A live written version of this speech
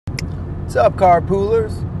What's up,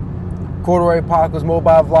 Carpoolers? Corduroy Paco's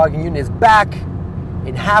mobile vlogging unit is back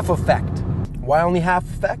in half effect. Why only half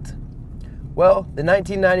effect? Well, the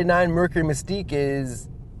 1999 Mercury Mystique is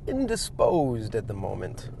indisposed at the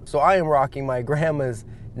moment. So I am rocking my grandma's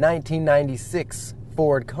 1996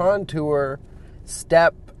 Ford Contour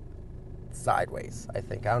step sideways, I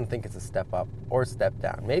think. I don't think it's a step up or step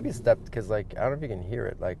down. Maybe a step, because like, I don't know if you can hear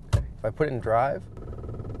it. Like, if I put it in drive,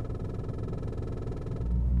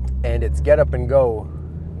 and it's get up and go,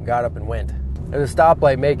 got up and went. There's a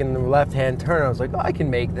stoplight making the left-hand turn. I was like, oh, I can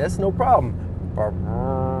make this, no problem.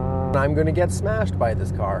 I'm gonna get smashed by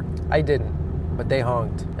this car. I didn't, but they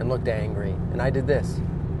honked and looked angry, and I did this.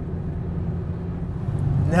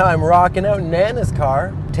 Now I'm rocking out Nana's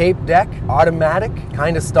car, tape deck, automatic,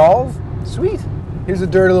 kind of stalls. Sweet. Here's a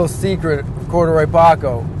dirty little secret of Corduroy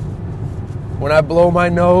Paco. When I blow my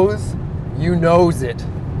nose, you knows it.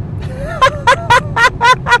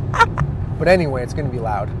 But anyway, it's gonna be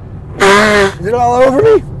loud. Is it all over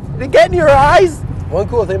me? Did it get in your eyes? One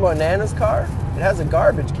cool thing about Nana's car, it has a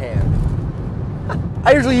garbage can.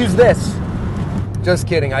 I usually use this. Just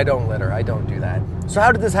kidding, I don't litter, I don't do that. So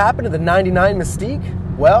how did this happen to the 99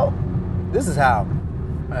 Mystique? Well, this is how.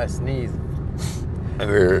 I sneezed.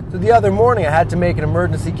 So the other morning I had to make an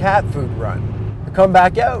emergency cat food run. I come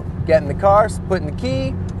back out, get in the car, put in the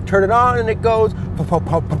key, turn it on, and it goes. And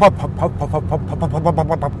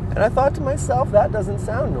I thought to myself, that doesn't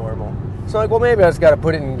sound normal. So I'm like, well, maybe I just got to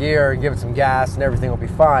put it in gear and give it some gas and everything will be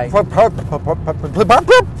fine.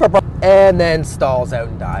 And then stalls out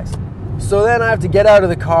and dies. So then I have to get out of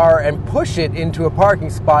the car and push it into a parking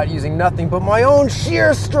spot using nothing but my own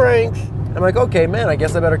sheer strength. I'm like, okay, man, I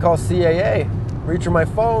guess I better call CAA. Reach for my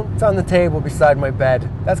phone. It's on the table beside my bed.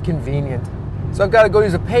 That's convenient. So I've got to go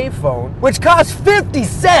use a payphone, which costs 50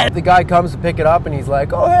 cents. The guy comes to pick it up and he's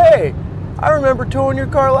like, oh, hey, I remember towing your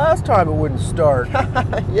car last time it wouldn't start.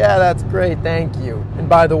 Yeah, that's great, thank you. And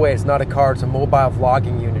by the way, it's not a car, it's a mobile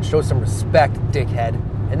vlogging unit. Show some respect, dickhead.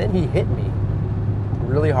 And then he hit me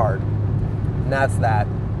really hard. And that's that.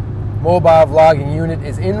 Mobile vlogging unit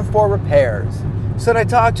is in for repairs. So I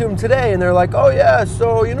talked to him today and they're like, oh yeah,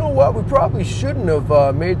 so you know what, we probably shouldn't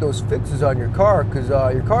have made those fixes on your car because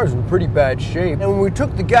your car's in pretty bad shape. And when we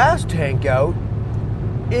took the gas tank out,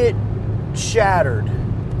 it shattered.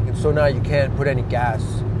 And so now you can't put any gas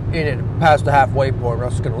in it past the halfway point or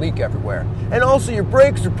else it's going to leak everywhere. And also your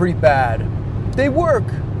brakes are pretty bad. They work,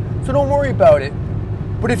 so don't worry about it.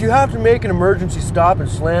 But if you have to make an emergency stop and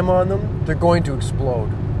slam on them, they're going to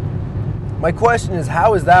explode. My question is,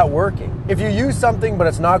 how is that working? If you use something but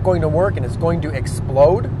it's not going to work and it's going to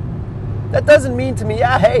explode, that doesn't mean to me,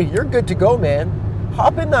 yeah, hey, you're good to go, man.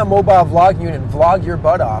 Hop in that mobile vlogging unit and vlog your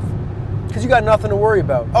butt off. Because you got nothing to worry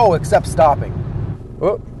about. Oh, except stopping.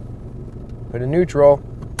 Oh, put in neutral.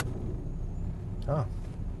 Oh,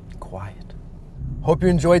 quiet. Hope you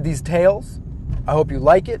enjoyed these tales. I hope you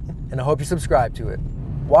like it, and I hope you subscribe to it.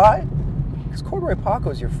 Why? Because Corduroy Paco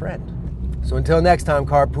is your friend. So until next time,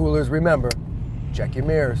 Carpoolers, remember, check your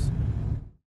mirrors.